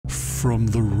from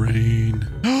the rain.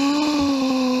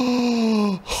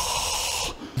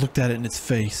 Looked at it in its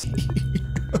face.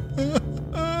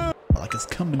 Like it's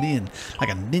coming in like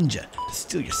a ninja to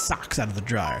steal your socks out of the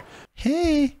dryer.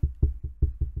 Hey,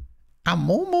 I'm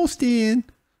almost in.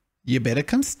 You better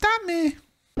come stop me.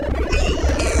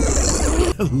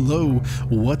 Hello,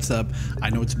 what's up? I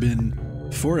know it's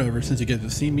been forever since you guys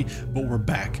have seen me, but we're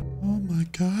back. Oh my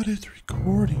god, it's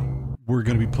recording. We're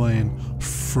gonna be playing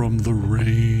From the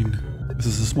Rain. This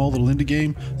is a small little indie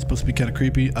game. It's supposed to be kind of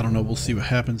creepy. I don't know, we'll see what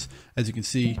happens. As you can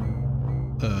see,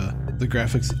 the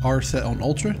graphics are set on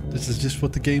ultra. This is just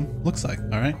what the game looks like,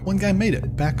 all right? One guy made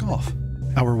it, back off.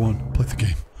 Hour one, play the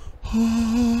game.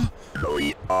 I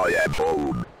am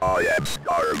home. I am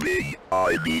starving.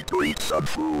 I need to eat some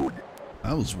food.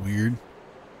 That was weird.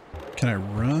 Can I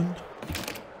run?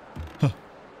 Huh.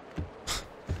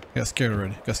 I got scared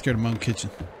already. Got scared of my own kitchen.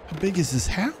 How big is this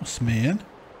house, man?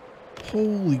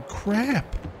 Holy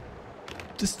crap.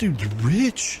 This dude's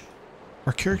rich.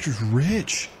 Our character's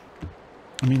rich.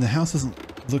 I mean, the house doesn't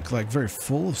look like very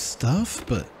full of stuff,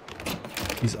 but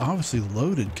he's obviously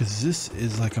loaded because this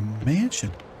is like a mansion.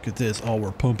 Look at this. Oh,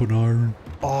 we're pumping iron.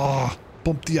 Oh,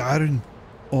 pump the iron.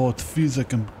 Oh, it feels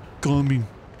like I'm coming.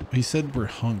 He said we're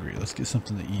hungry. Let's get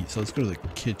something to eat. So let's go to the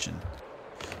kitchen.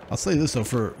 I'll say this though,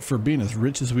 for being as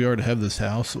rich as we are to have this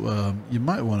house, you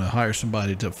might want to hire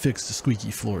somebody to fix the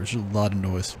squeaky floors. There's a lot of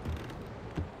noise.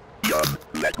 Yum,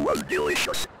 that was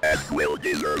delicious and well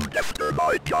deserved after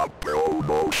my job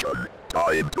promotion.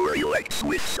 Time to relax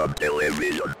with some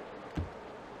television.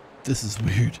 This is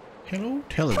weird. Hello,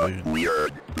 television.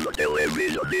 Weird. The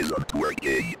television isn't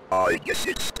working. I guess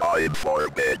it's time for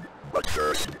bed. But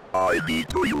first, I need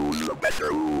to use the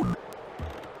bathroom.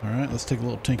 Alright, let's take a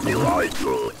little tinkle. I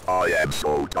am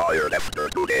so tired after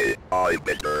today. I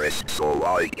better rest so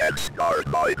I can start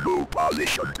my new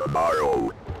position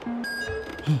tomorrow.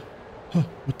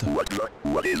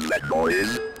 What is that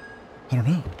noise? I don't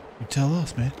know. You tell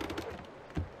us, man.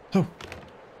 Oh.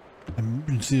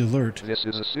 Emergency alert. This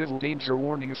is a civil danger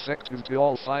warning effective to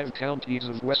all 5 counties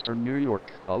of western New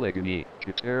York: Allegheny,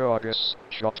 Cattaraugus,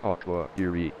 Chautauqua,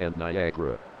 Erie, and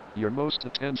Niagara. Your most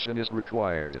attention is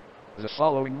required. The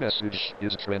following message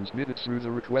is transmitted through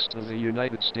the request of the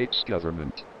United States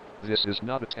government. This is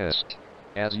not a test.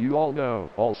 As you all know,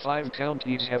 all 5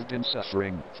 counties have been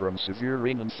suffering from severe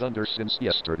rain and thunder since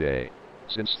yesterday.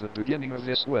 Since the beginning of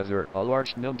this weather, a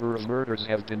large number of murders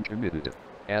have been committed.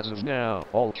 As of now,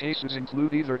 all cases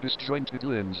include either disjointed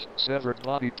limbs, severed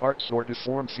body parts, or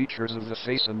deformed features of the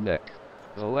face and neck.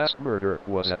 The last murder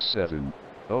was at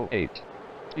 7:08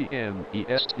 p.m.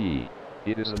 EST.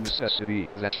 It is a necessity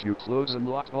that you close and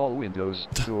lock all windows,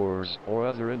 doors, or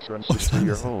other entrances to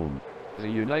your home. The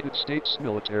United States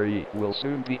military will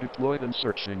soon be deployed and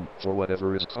searching for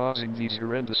whatever is causing these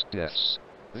horrendous deaths.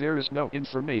 There is no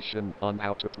information on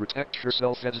how to protect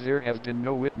yourself, as there have been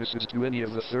no witnesses to any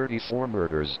of the 34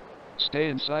 murders. Stay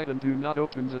inside and do not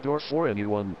open the door for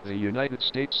anyone. The United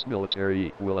States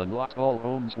military will unlock all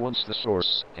homes once the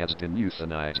source has been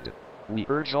euthanized. We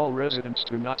urge all residents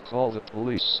to not call the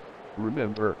police.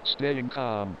 Remember, staying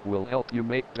calm will help you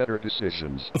make better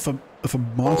decisions. If a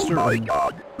monster... Oh my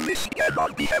god, this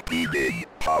cannot be happening.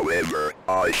 However,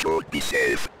 I should be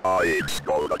safe. I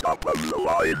installed a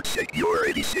top-of-the-line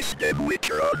security system which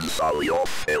runs solely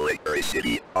off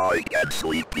electricity. I can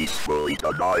sleep peacefully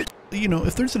tonight. You know,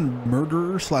 if there's a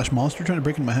murderer slash monster trying to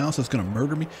break into my house that's gonna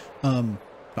murder me,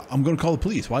 I'm gonna call the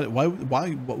police. Why would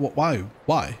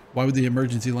the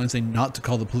emergency line say not to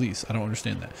call the police? I don't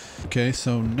understand that. Okay,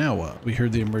 so now what? We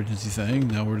heard the emergency thing.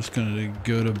 Now we're just gonna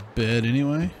go to bed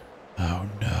anyway. Oh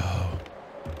no.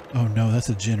 Oh no, that's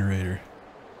a generator.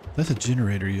 That's a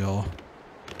generator, y'all.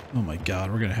 Oh my god,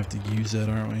 we're gonna have to use that,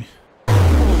 aren't we?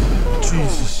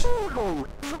 Jesus.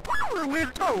 The power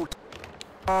went out.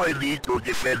 I need to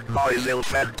defend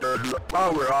myself and turn the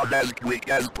power on as quick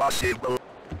as possible.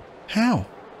 How?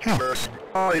 How? First,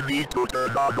 I need to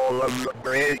turn on all of the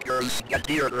breakers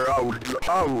scattered around the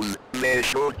house. They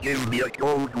should give me a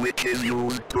code which is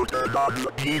used to turn on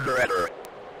the generator.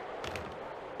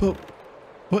 But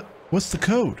what's the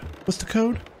code? What's the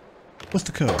code? What's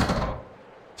the code?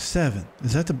 7.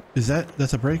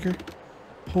 That's a breaker?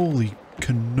 Holy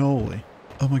cannoli.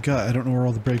 Oh my god, I don't know where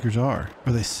all the breakers are.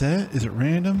 Are they set? Is it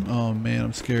random? Oh man,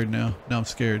 I'm scared now. Now I'm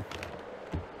scared.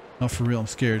 No, for real, I'm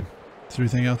scared. Is there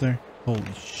anything out there? Holy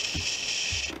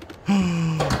shh.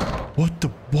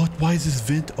 What? Why is this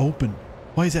vent open?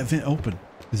 Why is that vent open?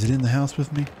 Is it in the house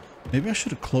with me? Maybe I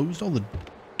should have closed all the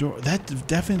door. That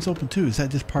vent's open too. Is that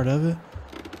just part of it?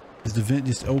 Is the vent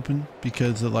just open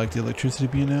because of like the electricity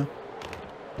being out?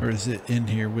 Or is it in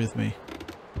here with me?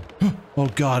 Oh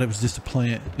God, it was just a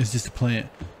plant. It was just a plant.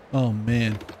 Oh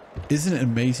man. Isn't it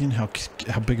amazing how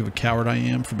big of a coward I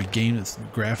am from a game that's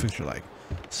graphics are like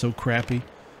so crappy?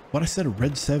 What I said, a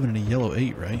red 7 and a yellow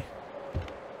 8, right?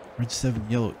 Red 7,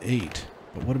 yellow 8.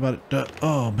 But what about it?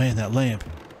 Oh man, that lamp.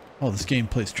 Oh, this game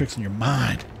plays tricks on your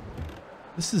mind.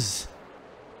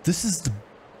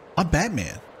 I'm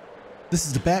Batman. This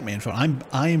is the Batman phone.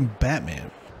 I am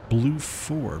Batman. Blue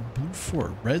 4,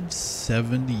 red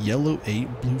 7, yellow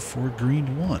 8, blue 4,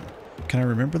 green 1. Can I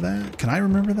remember that? Can I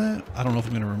remember that? I don't know if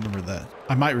I'm going to remember that.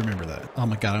 I might remember that. Oh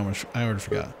my God, I already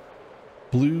forgot.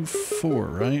 Blue 4,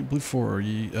 right? Blue 4,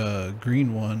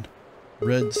 green 1,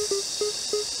 red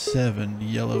 7,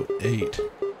 yellow 8.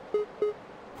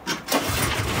 Does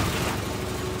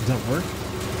that work?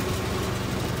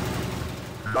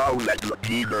 Now that the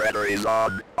generator is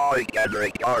on, I can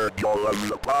record all of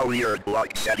the power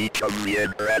blocks at each of the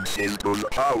entrances to the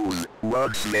house.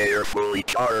 Once they're fully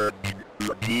charged,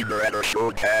 the generator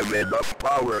should have enough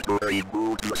power to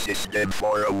reboot the system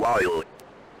for a while.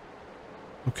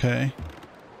 Okay.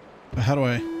 But how do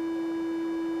I...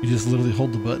 You just literally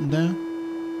hold the button down?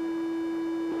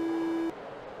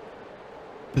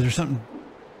 Is there something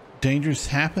dangerous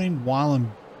happening while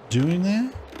I'm doing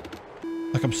that?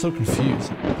 Like, I'm so confused.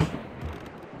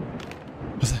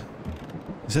 What's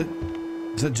that?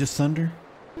 Is that just thunder?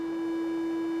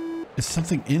 Is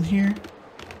something in here?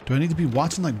 Do I need to be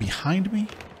watching like behind me?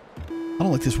 I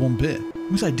don't like this one bit.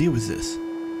 Whose idea was this?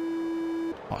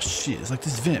 Oh shit, it's like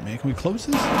this vent, man. Can we close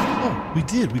this? Oh, we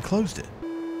did. We closed it.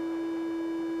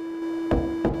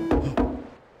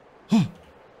 Oh,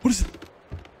 what is it?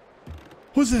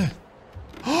 What's that?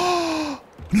 Oh,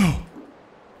 no.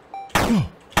 No.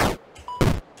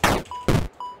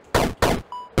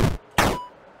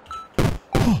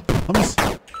 Oh,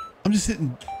 I'm just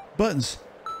hitting buttons.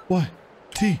 Y,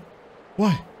 T,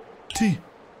 Y, T,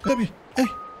 W, A.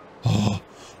 Oh,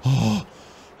 oh,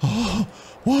 oh,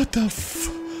 what the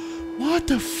fuck?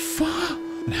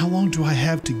 And how long do I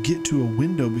have to get to a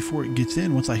window before it gets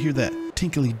in once I hear that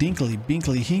tinkly dinkly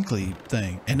binkly hinkly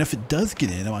thing? And if it does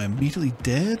get in, am I immediately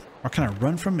dead? Or can I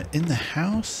run from it in the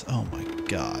house? Oh my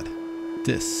God,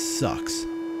 this sucks.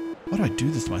 Why do I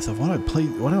do this to myself? Why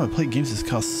do I play games that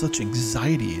cause such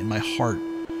anxiety in my heart?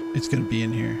 It's gonna be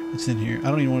in here. It's in here. I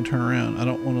don't even want to turn around. I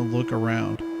don't want to look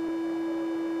around.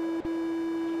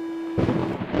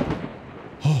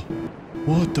 Oh,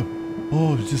 what the?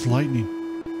 Oh, it's just lightning.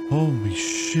 Holy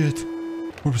shit.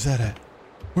 Where was that at?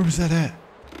 Where was that at?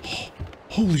 Oh,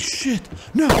 holy shit.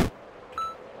 No.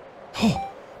 Oh,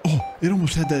 it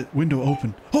almost had that window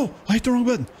open. Oh, I hit the wrong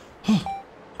button. Oh,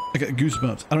 I got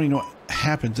goosebumps. I don't even know what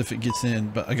happens if it gets in,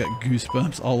 but I got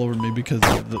goosebumps all over me because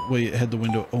of the way it had the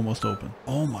window almost open.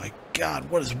 Oh my God,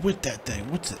 what is with that thing?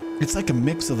 What's it? It's like a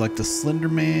mix of like the Slender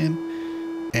Man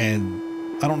and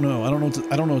I don't know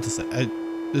what to say.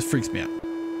 This freaks me out.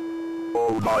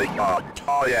 Oh my God,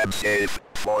 I am safe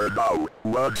for now.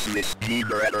 Once this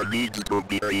generator needs to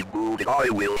be rebooted, I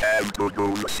will have to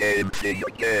do the same thing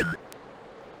again.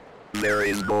 There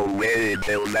is no way in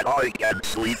hell that I can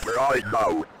sleep right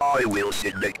now. I will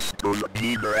sit next to the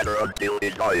generator until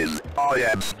it dies. I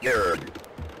am scared.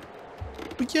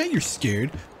 But yeah, you're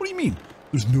scared. What do you mean?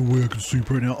 There's no way I can sleep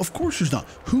right now. Of course there's not.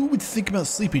 Who would think about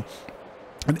sleeping?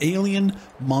 An alien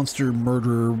monster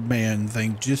murderer man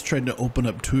thing just tried to open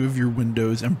up 2 of your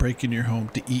windows and break into your home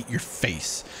to eat your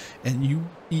face. And you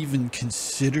even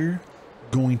consider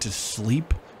going to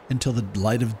sleep until the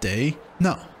light of day?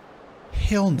 No.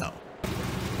 Hell no.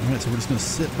 Alright, so we're just gonna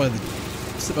sit by the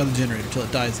generator till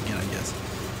it dies again, I guess.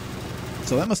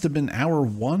 So that must have been hour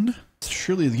 1.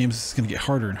 Surely the game is gonna get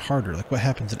harder and harder. Like, what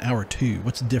happens in hour 2?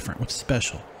 What's different? What's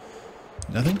special?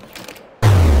 Nothing?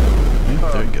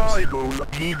 There it goes. I know the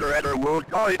generator won't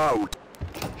die out.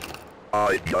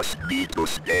 I just need to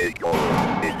stay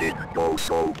calm. It didn't go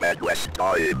so bad last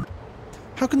time.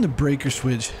 How can the breaker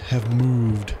switch have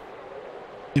moved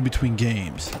in between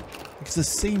games? It's the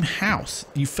same house.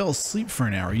 You fell asleep for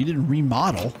an hour. You didn't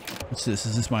remodel. What's this?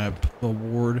 Is this my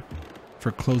award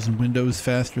for closing windows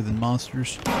faster than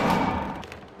monsters?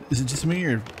 Is it just me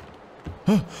or...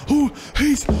 Oh,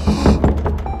 he's...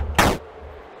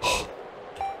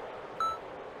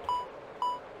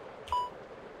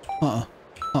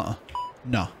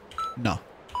 No.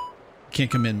 You can't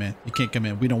come in, man. You can't come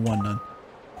in. We don't want none.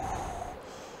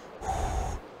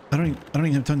 I don't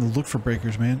even have time to look for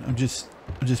breakers, man. I'm just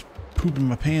pooping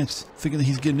my pants thinking that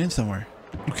he's getting in somewhere.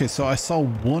 Okay, so I saw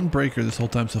one breaker this whole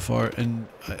time so far, and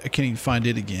I can't even find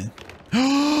it again.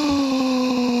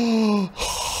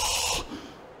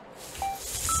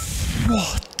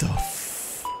 What the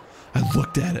f... I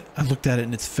looked at it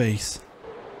in its face.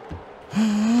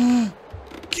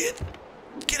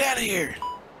 Get out of here.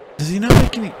 Does he not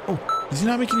make any, does he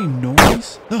not make any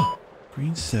noise? Oh,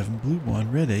 green 7, blue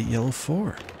 1, red 8, yellow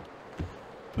 4.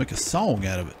 Make a song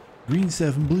out of it. Green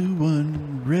 7, blue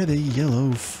 1, red 8,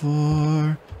 yellow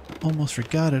 4. Almost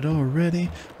forgot it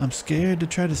already. I'm scared to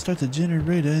try to start the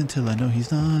generator until I know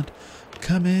he's not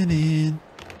coming in.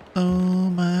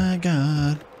 Oh my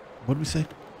god. What did we say?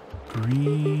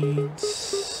 Green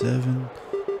 7,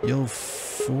 yellow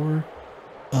 4.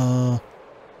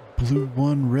 Blue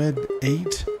 1, red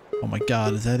 8. Oh my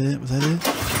god, is that it? Was that it?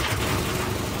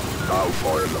 Now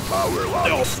for the power locks.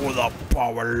 Now for the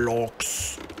power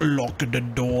locks. Locking the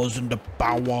doors and the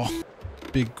power.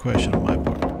 Big question on my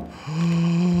part.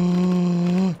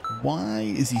 Why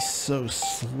is he so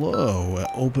slow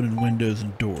at opening windows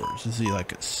and doors? Is he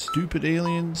like a stupid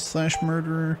alien /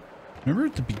 murderer? Remember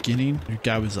at the beginning, your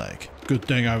guy was like, good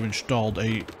thing I've installed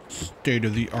a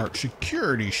state-of-the-art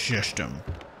security system.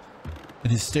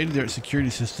 And his state-of-the-art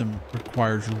security system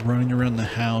requires running around the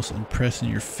house and pressing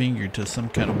your finger to some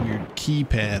kind of weird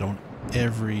keypad on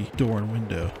every door and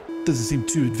window. Doesn't seem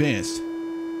too advanced.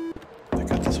 I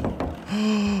got this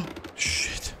one.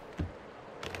 Shit.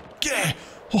 Get out!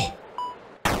 Oh.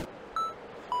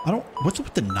 What's up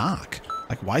with the knock?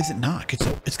 Like, why is it knock?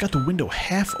 It's got the window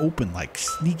half open, like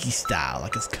sneaky style,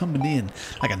 like it's coming in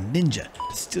like a ninja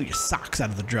to steal your socks out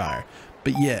of the dryer.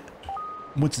 But yet,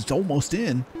 once it's almost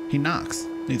in, he knocks.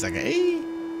 And he's like,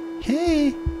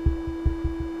 hey,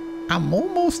 I'm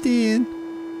almost in.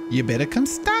 You better come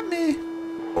stop me.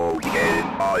 Okay,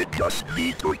 I just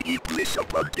need to keep this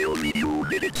up until the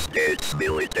United States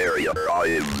military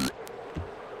arrives.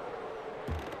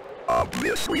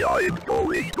 Obviously, I'm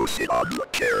going to sit on the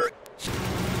chair.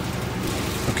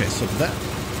 Okay, so that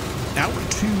hour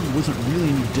 2 wasn't really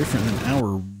any different than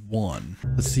hour 1.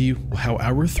 Let's see how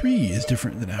hour 3 is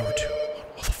different than hour 2.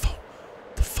 Oh, the phone.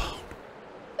 The phone.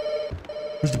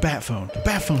 Where's the bat phone? The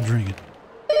bat phone's ringing.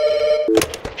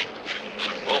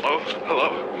 Hello?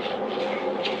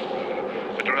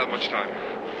 I don't have much time.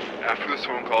 After this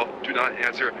phone call, do not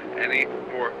answer any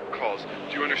more calls.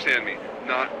 Do you understand me?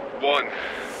 Not one.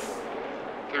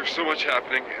 There's so much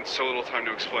happening and so little time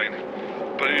to explain.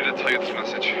 But I need to tell you this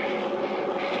message.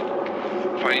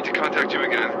 If I need to contact you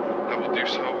again, I will do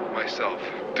so myself.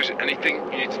 If there's anything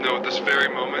you need to know at this very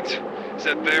moment, is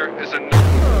that there is a...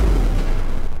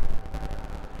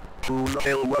 Who the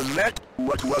hell was that?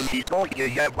 What was he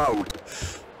talking about?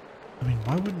 I mean,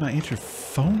 why wouldn't I answer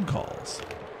phone calls?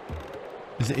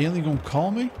 Is the alien gonna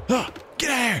call me? Ah, get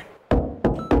out of here!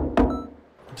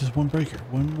 Just one breaker,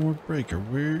 one more breaker.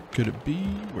 Where could it be?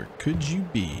 Where could you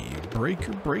be?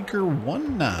 Breaker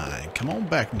 19. Come on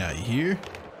back now, you hear?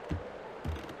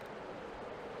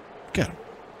 Look at him.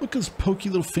 Look at his pokey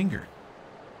little finger.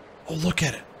 Oh, look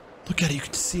at it. Look at it. You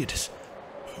can see it just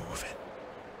moving.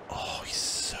 Oh, he's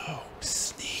so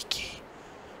sneaky.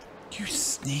 You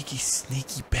sneaky,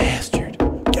 sneaky bastard. I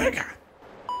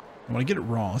want to get it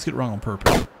wrong. Let's get it wrong on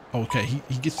purpose. Okay,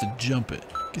 he gets to jump it.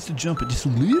 Gets to jump it just a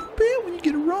little bit when you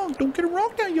get it wrong. Don't get it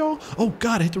wrong now, y'all. Oh,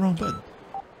 God, I hit the wrong button.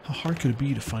 How hard could it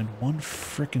be to find one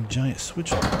frickin' giant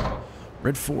switch?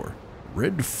 Red 4.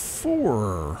 Red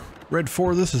 4. Red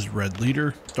 4, this is Red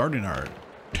Leader. Starting our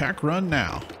attack run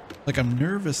now. Like, I'm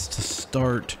nervous to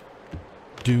start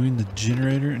doing the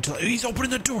generator until... He's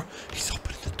opening the door. He's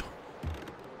opening the door.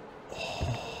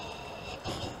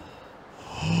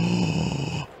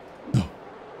 No.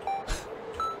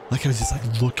 Like I was just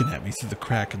like looking at me through the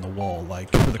crack in the wall,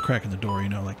 like, or the crack in the door, you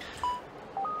know, like,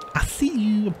 I see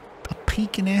you, I'm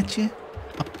peeking at you,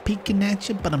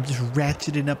 but I'm just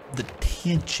ratcheting up the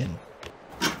tension.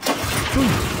 Boom.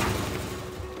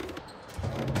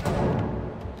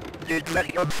 Did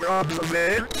that come from the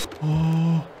vents?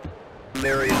 Oh.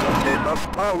 There isn't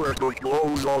enough power to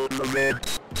close all the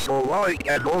vents, so I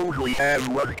can only have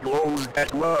one closed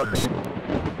at once.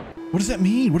 What does that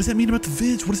mean? What does that mean about the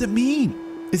vents? What does that mean?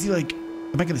 Is he like,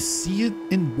 am I gonna see it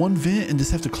in one vent and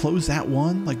just have to close that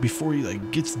one, like before he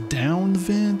like gets down the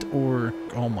vent? Or,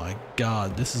 oh my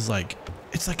God, this is like,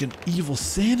 it's like an evil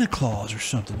Santa Claus or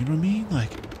something, you know what I mean?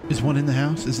 Like, is one in the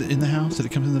house? Is it in the house that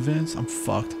it comes in the vents? I'm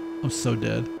fucked. I'm so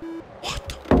dead. What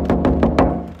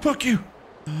the? Fuck you!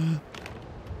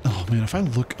 Oh man, if I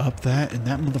look up that and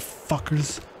that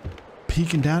motherfucker's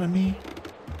peeking down at me,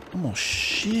 I'm gonna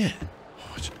shit.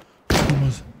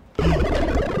 Almost.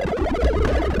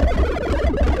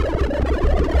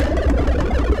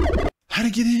 How'd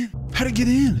it get in? How'd it get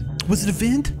in? Was it a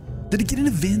vent? Did it get in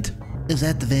a vent? Is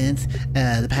that the vents?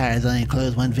 The power's only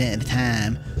closed one vent at a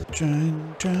time.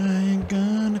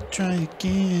 Gonna try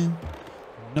again.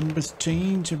 Numbers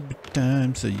change every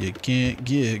time, so you can't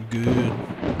get good.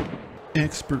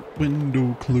 Expert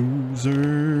window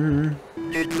closer.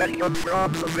 Did that come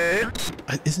from the vents?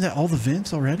 Isn't that all the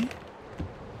vents already?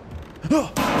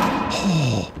 Oh!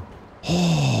 Oh!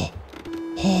 Oh!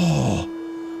 Oh!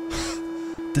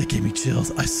 That gave me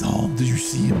chills. I saw him. Did you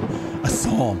see him? I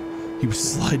saw him. He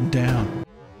was sliding down.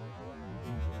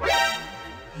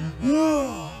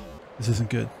 This isn't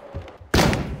good.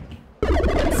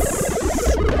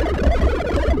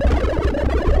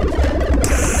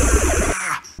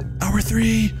 Hour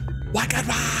 3. Why God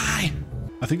why?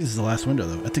 I think this is the last window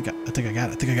though. I think I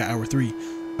got it. I think I got hour 3.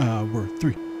 Hour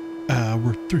 3.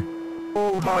 Hour 3.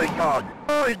 Oh my God!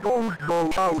 I don't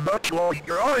know how much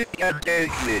longer I can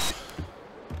take this.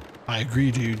 I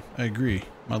agree, dude. I agree.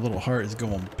 My little heart is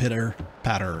going pitter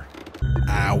patter.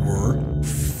 Hour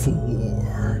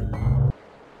 4.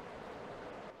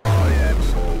 I am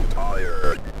so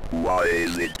tired. Why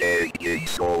is it taking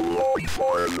so long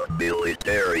for the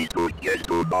military to get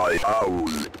to my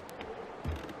house?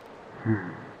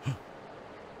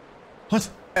 What?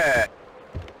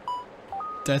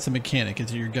 That's a mechanic.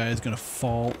 It's your guy is gonna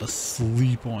fall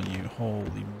asleep on you.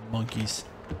 Holy monkeys.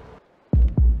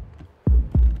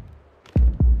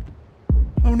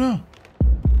 Oh no.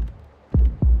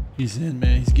 He's in,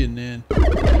 man. He's getting in.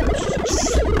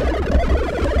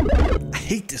 I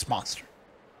hate this monster.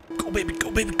 Go, baby.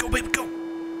 Go, baby. Go, baby. Go.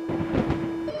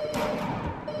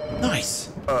 Nice.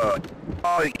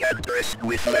 I can't rest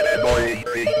with that annoying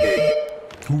ringing.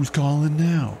 Who's calling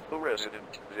now? The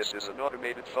resident, this is an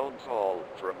automated phone call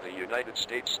from the United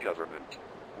States government.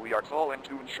 We are calling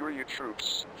to ensure your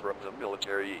troops from the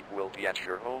military will be at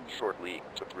your home shortly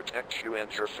to protect you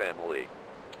and your family.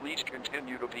 Please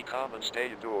continue to be calm and stay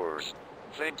indoors.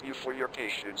 Thank you for your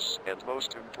patience and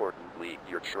most importantly,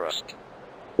 your trust.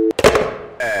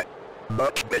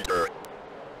 Much better.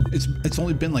 It's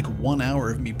only been like 1 hour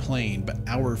of me playing, but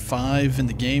hour 5 in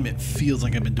the game, it feels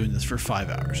like I've been doing this for 5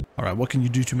 hours. All right, what can you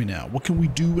do to me now? What can we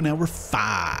do in hour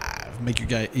 5? Make your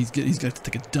guy, he's gonna have to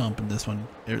take a dump in this one,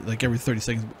 like every 30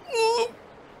 seconds. Oh,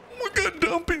 we got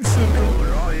dumping syndrome.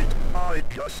 Alright, I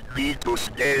just need to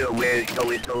stay awake a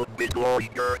little bit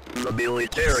longer. The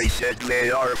military said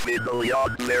they are finally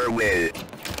on their way.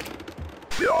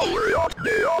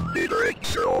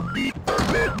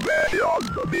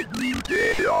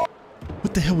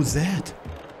 What the hell was that?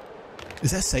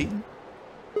 Is that Satan?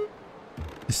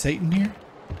 Is Satan here?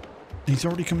 And he's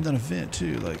already coming down a vent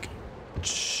too, like,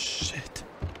 shit.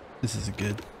 This isn't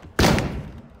good. Oh,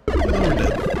 we're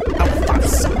dead. Hour 5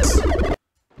 sucks.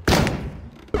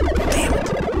 Damn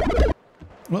it.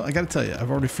 Well, I gotta tell you,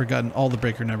 I've already forgotten all the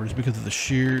breaker numbers because of the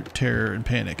sheer terror and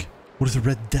panic. What is a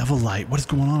red devil light? What is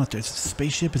going on out there? Is it a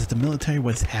spaceship? Is it the military?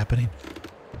 What is happening?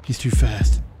 He's too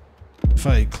fast. If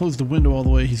I close the window all the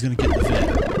way, he's gonna get in the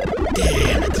vent.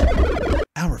 Damn it.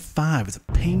 Hour 5 is a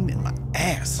pain in my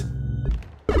ass.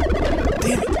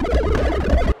 Damn it.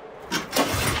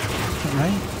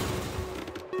 Alright.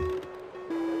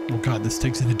 Oh god, this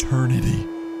takes an eternity.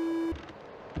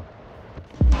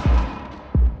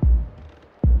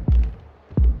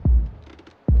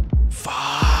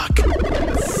 Fuck.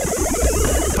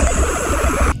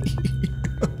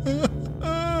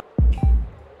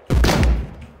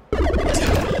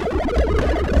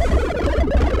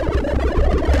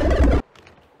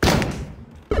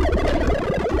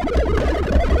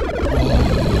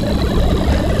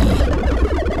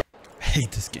 I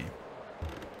hate this game.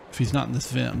 If he's not in this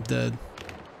vent, I'm dead.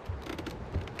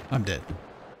 I'm dead.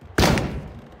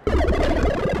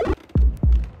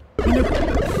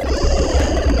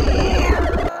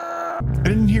 I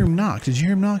didn't hear him knock. Did you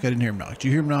hear him knock? I didn't hear him knock. Did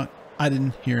you hear him knock? I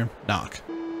didn't hear him knock.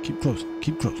 Keep close.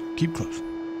 Keep close. Keep close.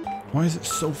 Why is it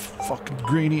so fucking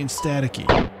grainy and staticky?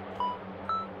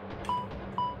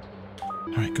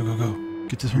 Alright, go, go, go.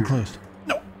 Get this one closed.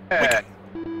 No! Wake up.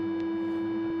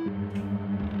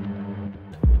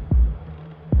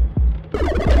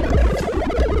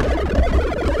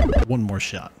 One more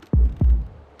shot.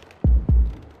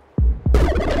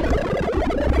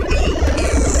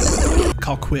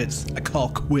 Call quits. I call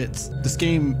quits. This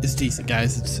game is decent,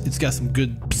 guys. It's got some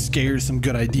good scares, some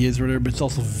good ideas or whatever, but it's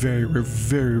also very,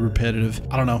 very repetitive.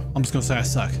 I don't know. I'm just gonna say I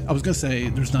suck. I was gonna say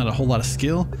there's not a whole lot of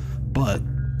skill, but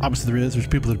obviously there is. There's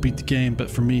people that beat the game, but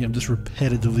for me, I'm just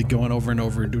repetitively going over and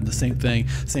over and doing the same thing,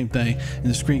 and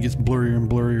the screen gets blurrier and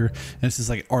blurrier, and it's just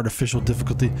like artificial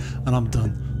difficulty, and I'm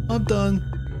done. I'm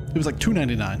done. It was like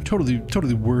 $2.99,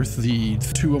 totally worth the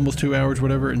almost 2 hours,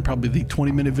 whatever, and probably the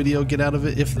 20-minute video get out of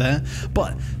it, if that.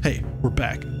 But hey, we're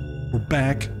back. We're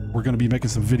back. We're gonna be making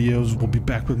some videos. We'll be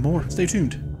back with more. Stay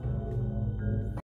tuned.